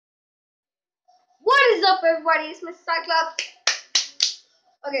What is up, everybody? It's Mr. Cyclops.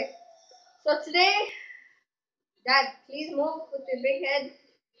 Okay, so today, Dad, please move with your big head.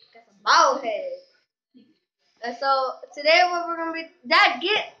 That's a bald head. And so today, what we're gonna be, Dad,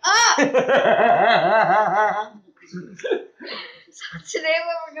 get up. So today,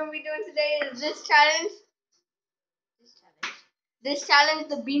 what we're gonna be doing today is this challenge. This challenge,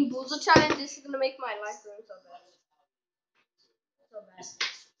 the Bean Boozled challenge. This is gonna make my life ruin so bad. So bad. This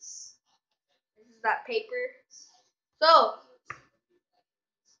is that paper. So,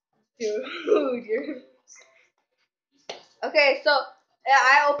 dude, you're. Okay, so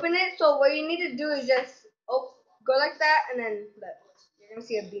I open it. So what you need to do is just go like that, and then look. You're gonna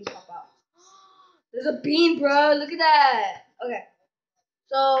see a bean pop out. There's a bean, bro. Look at that. Okay,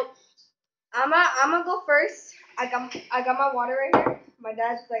 so I'm gonna go first. I got my water right here. My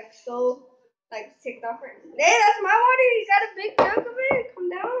dad's like so ticked off right now. Hey, that's my water. You got a big chunk of it. Calm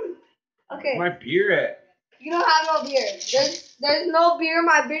down. Okay. My beer at? You don't have no beer. There's no beer in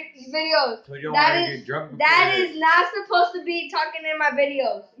my videos. So you don't want to get drunk. That is not supposed to be talking in my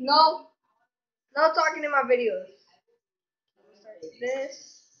videos. No talking in my videos. Start with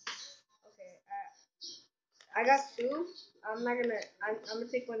this. Okay, I got two. I'm gonna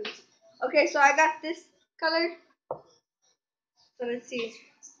take one. Okay, so I got this color. So let's see.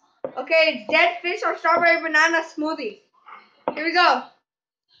 Okay, dead fish or strawberry banana smoothie. Here we go.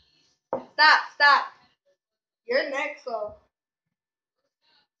 Stop. You're next, so.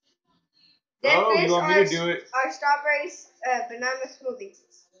 Dead fish you want me to do it? Or strawberry banana smoothie.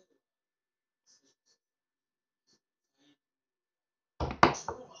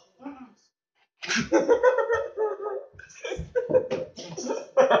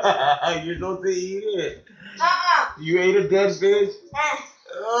 You're supposed to eat it. You ate a dead fish?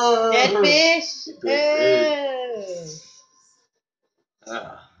 Dead fish? Dead fish.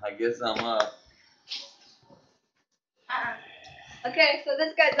 I guess I'm up. Okay, so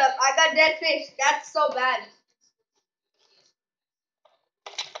this guy's up. I got dead fish. That's so bad.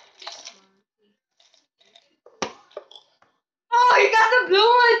 Oh, you got the blue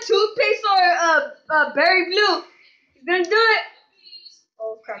one. Toothpaste or berry blue. He's gonna do it.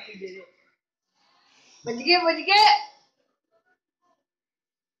 Oh crap, he did it. What'd you get?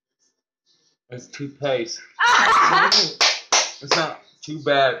 It's toothpaste. It's not too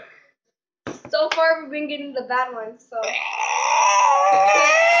bad. So far, we've been getting the bad ones, so.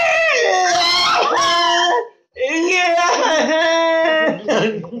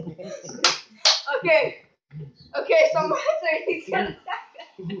 Okay, so my turn. He's gonna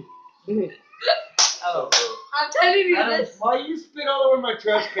I'm telling you this. Why you spit all over my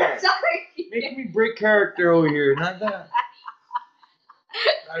trash can? Sorry. Making me break character over here, not that.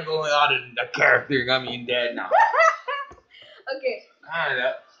 I'm going out of the character, got me in dead now. Okay.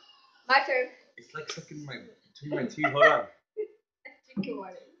 That. My turn. It's like sucking between my teeth. Hold on. Chicken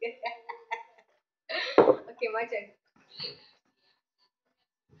water. Okay, my turn.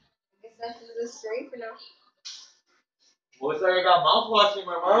 I guess that's a little straight for now. Well, it's like I got mouthwash in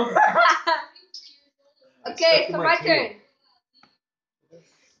my mouth. Okay, so my turn.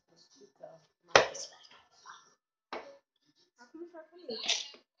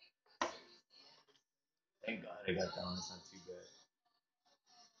 Thank God I got that one. It's not too bad.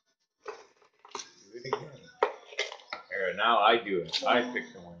 Do it again. Here, now I do it. I pick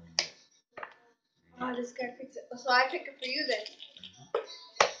the one you get. Oh, this guy picks it. So I pick it for you then.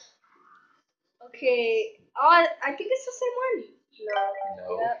 Okay. Oh, I think it's the same one.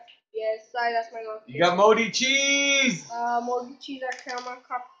 No. Yep. Yes, sorry, that's my mom. You got moldy cheese! Moldy cheese or caramel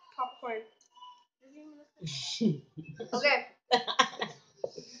popcorn. Okay.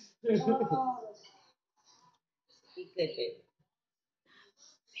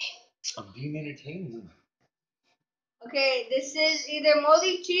 I'm being entertaining. Okay, this is either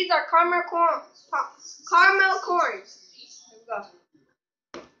moldy cheese or caramel corn. Caramel corn. Here we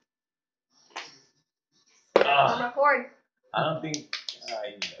go. Caramel corn. I don't think. I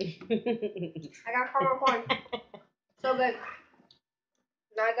got caramel corn. So good.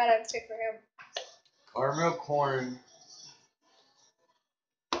 Now I gotta pick for him. Caramel corn.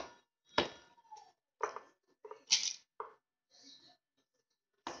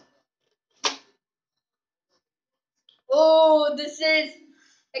 Oh,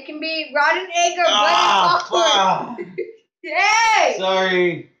 it can be rotten egg or bunny popcorn. Yay!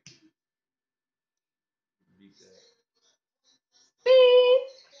 Sorry. Beep.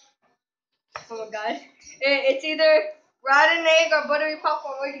 Oh my god. It's either rotten egg or buttery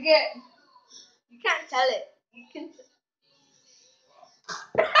popcorn. What'd you get? You can't tell it. You can.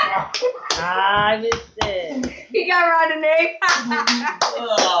 I missed it. He got rotten egg.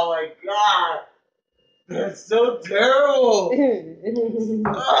 Oh my god. That's so terrible.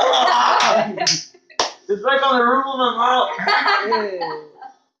 Ah! It's like on the roof of my mouth.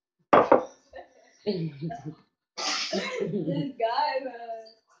 This guy, man.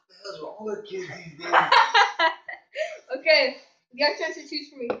 What's wrong with kids these days? Okay, you guys try to choose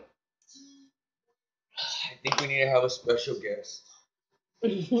for me. I think we need to have a special guest.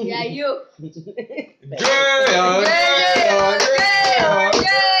 Yeah, you.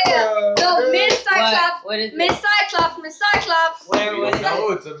 No, Miss Cyclops. What is Miss it? Cyclops. Miss Cyclops. Where was it? No,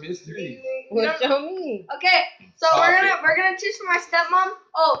 it's a mystery. Well, show me. Okay, so we're gonna choose for my stepmom.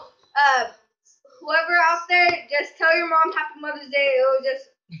 Oh, whoever out there, just tell your mom Happy Mother's Day. It was just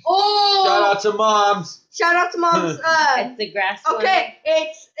Shout out to moms. Shout out to moms. It's the grass one. Okay,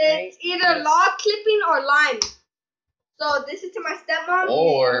 it's Right? either log clipping or lime. So this is to my stepmom.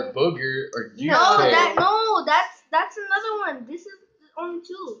 Or booger or juice. No, Pear. that's another one. This is only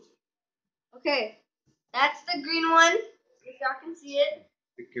two. Okay, that's the green one. If y'all can see it.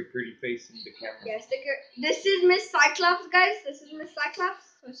 Stick your pretty face in the camera. Yeah, sticker. This is Miss Cyclops, guys. This is Miss Cyclops.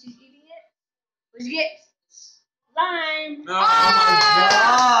 So she's eating it. What'd you get? Lime. Oh my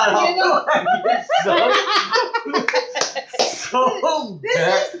god! You know- So bad.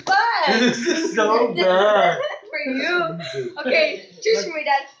 This is fun. This is so bad. For you. Okay, choose for me,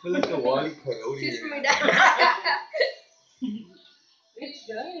 Dad. Feel like a Wally Coyote. Choose for me, Dad. It's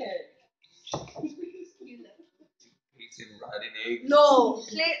good. Piece and rotten eggs. No.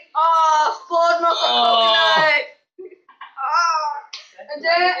 Spoiled milk or coconut. And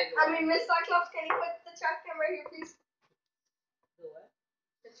then, Miss Cyclops, can you put the trash can right here, please? The what?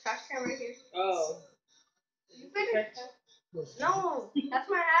 The trash can right here. Oh. You put it. No, that's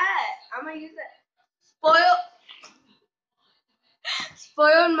my hat. I'm gonna use it.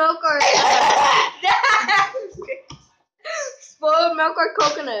 Spoiled milk or spoiled milk or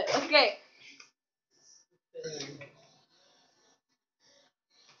coconut. Okay.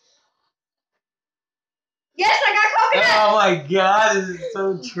 Yes, I got coconut. Oh my god, this is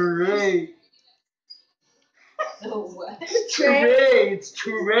so great. So what? Trash. It's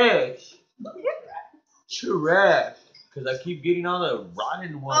trash. Trash. Because I keep getting all the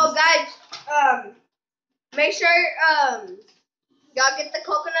rotten ones. Oh, guys, make sure y'all get the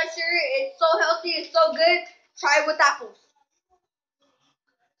coconut sugar. It's so healthy. It's so good. Try it with apples.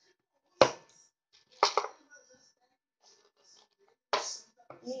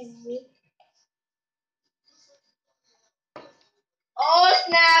 Oh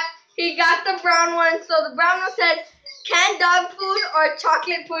snap! He got the brown one. So the brown one says canned dog food or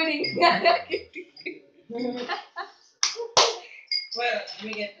chocolate pudding. Well, let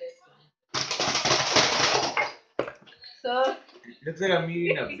me get this one. So Looks like I'm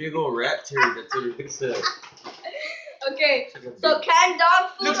eating a big old rat turd. That's what it looks like. okay. It's like a So big- canned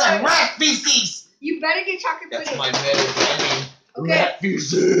dog food. Looks like rat feces. You better get chocolate That's pudding. my metagaming. Okay. Rat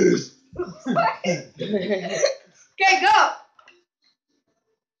feces. Okay, go.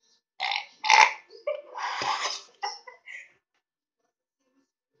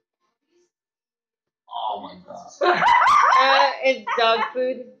 Oh my god. It's dog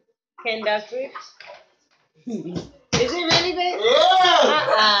food. Canned dog food. Is it really good?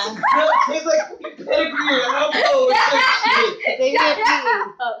 Yeah! It tastes like pedigree and elbow. It's like shit. Give me a piece.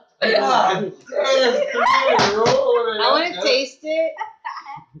 God damn, 3 in a row. I want to taste it.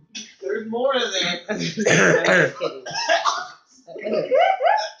 There's more in there. I'm just kidding.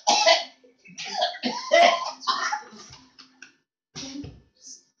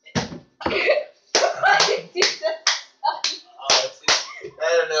 Oh, that's it.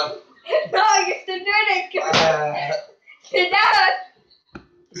 Bad enough. No, you're still doing it. Sit down.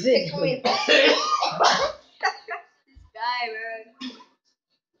 Stick with me. This guy, man.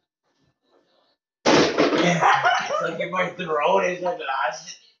 It's like in my throat. It's like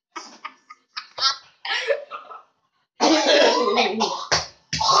last.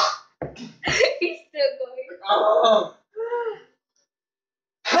 He's still going. Oh.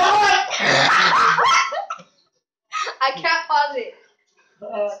 I can't pause it.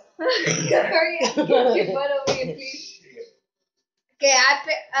 Hurry up. Get your butt over here, please. Okay,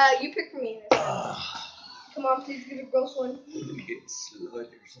 you pick for me. Come on, please give a gross one. You get sludge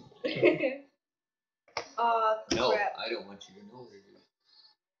or something. No, Crap. I don't want you to know.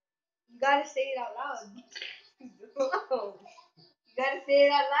 You gotta say it out loud. You gotta say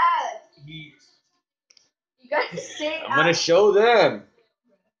it out loud. You gotta say it I'm out gonna show them.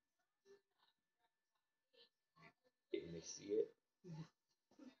 Can they see it?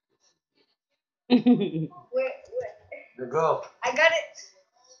 Wait. Here go. I got it.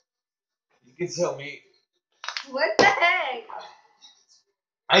 You can tell me. What the heck?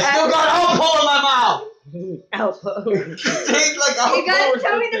 I still got alcohol in my mouth. Alpo. It tastes like alcohol. You gotta or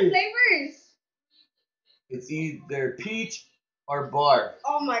tell me the something. flavors. It's either peach or bar.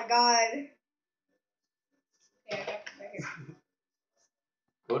 Oh my god. Okay, I got this right here.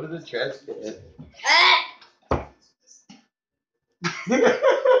 Go to the chest. Ah! Oh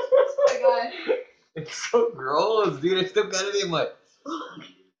my god. It's so gross, dude. I still got it in my.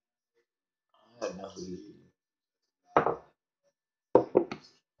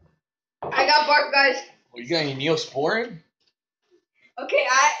 I got barf, guys. You got any Neosporin? Okay,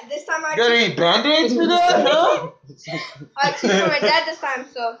 this time I You got any band-aids for that? No? I choose for my dad this time,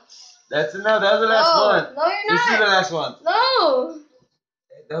 so. That's enough. That was the last No, one. no, you're This is the not. last one. No.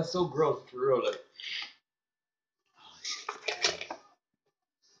 That's so gross, for real. Like,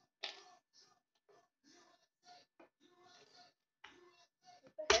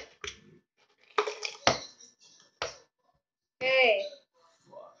 Hey,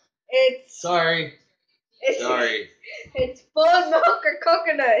 it's sorry. Sorry. It's full milk or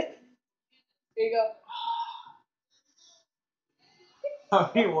coconut. Here you go. I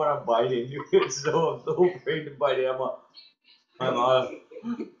don't even want to bite it, dude. I'm so afraid to bite it. I'm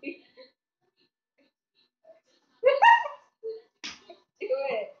Do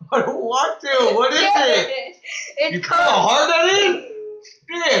it. I don't want to. What is it? It's You put how hard that is?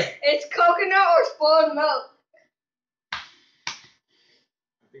 Yeah. It's coconut or spoiled milk. I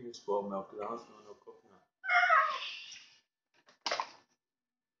think it's spoiled milk because I don't smell no coconut.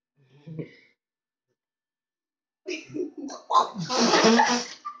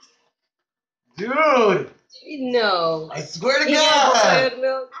 Dude, No. I swear to He got God. spoiled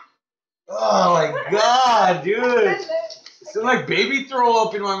milk. Oh my God, dude. It sounds like baby throw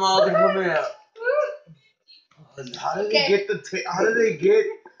up in my mouth or something. How do they get how do they get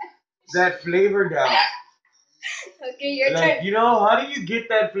that flavor down? Okay, your Like, turn. you know, how do you get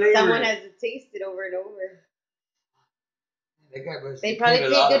that flavor? Someone has to taste it over and over. That guy must They have probably paid a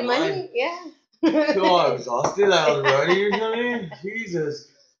pay lot good of money. Yeah. So exhausted, like I was running or something. Jesus.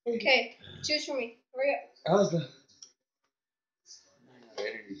 Okay, choose for me. Hurry up. I was like,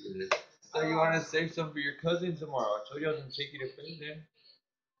 energy for this. I thought you wanted to save some for your cousin tomorrow. I told you I was gonna take you to prison.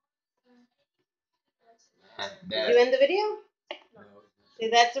 Did you end the video? No. So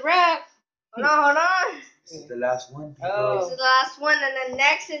that's a wrap. Hold on. This is the last one, people. Oh. This is the last one, and then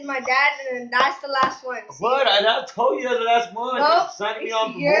next is my dad, and then that's the last one. See? What? I not told you that's the last one. Nope. Sign me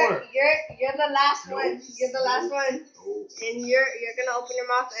on for you're, more. You're the last Nope. one. You're the last one, Nope. and you're gonna open your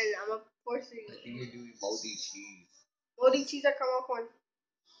mouth, and I'm gonna force you. I think you're doing moldy cheese. Moldy cheese or caramel corn?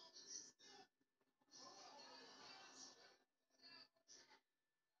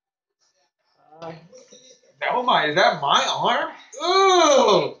 Oh my! Is that my arm?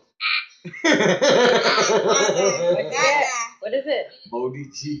 Ooh! What is it? Moldy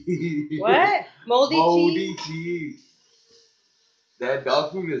cheese. What? Moldy cheese? cheese. That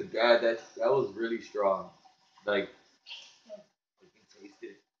dog food is bad. That was really strong. Like, you can taste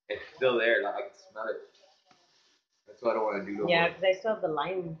it. It's still there. Like, I can smell it. That's what I don't want to do no Yeah, more. because I still have the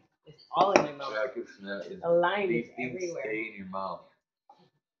lime. It's all in my mouth. Yeah, I can smell it. The lime These is things everywhere. stay in your mouth.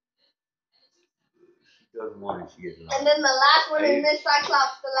 She doesn't want it. She gets And then the last one is Miss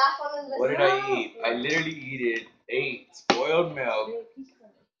Cyclops. The last one is Miss. What did I eat? I literally ate spoiled milk,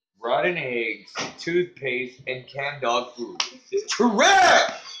 rotten eggs, toothpaste, and canned dog food.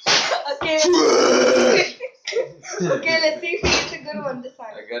 Trash! Okay. Trash! Okay, let's see if he gets a good one this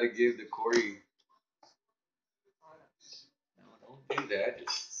time. I gotta give the Corey. No, don't do that.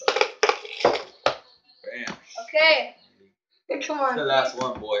 Just bam. Okay. Come on. It's the last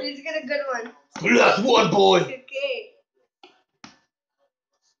one, boy. Please get a good one. The last one, boy. Okay.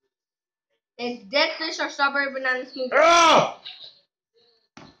 It's dead fish or strawberry banana smoothie. Ah!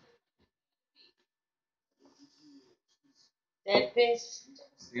 Dead fish.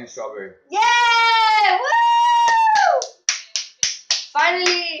 Yeah, strawberry. Yay! Woo!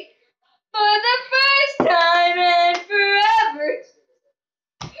 Finally, for the first time in forever.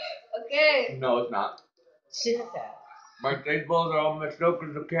 Okay. No, it's not. Shit that. My taste buds are all messed up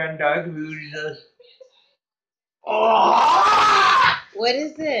because the canned dog food is Oh! What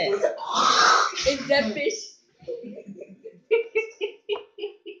is it? It's dead fish.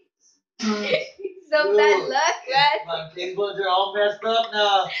 So bad luck, man. My taste buds are all messed up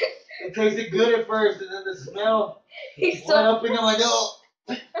now. It tasted good at first, and then the smell He's went so up into my nose.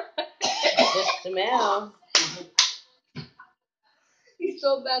 The smell. he's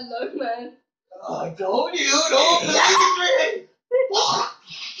so bad luck, man. Oh, I told you, don't believe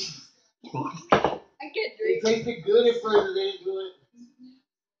I can't It drink. tasted good at first, and then it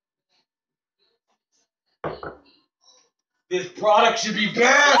went. This product should be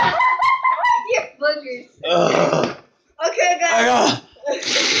banned. You're boogers. Ugh. Okay, guys.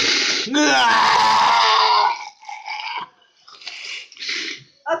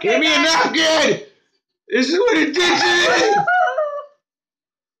 Okay, Give me a guys. napkin! This is what it did to me!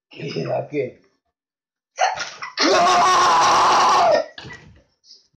 Give me a napkin.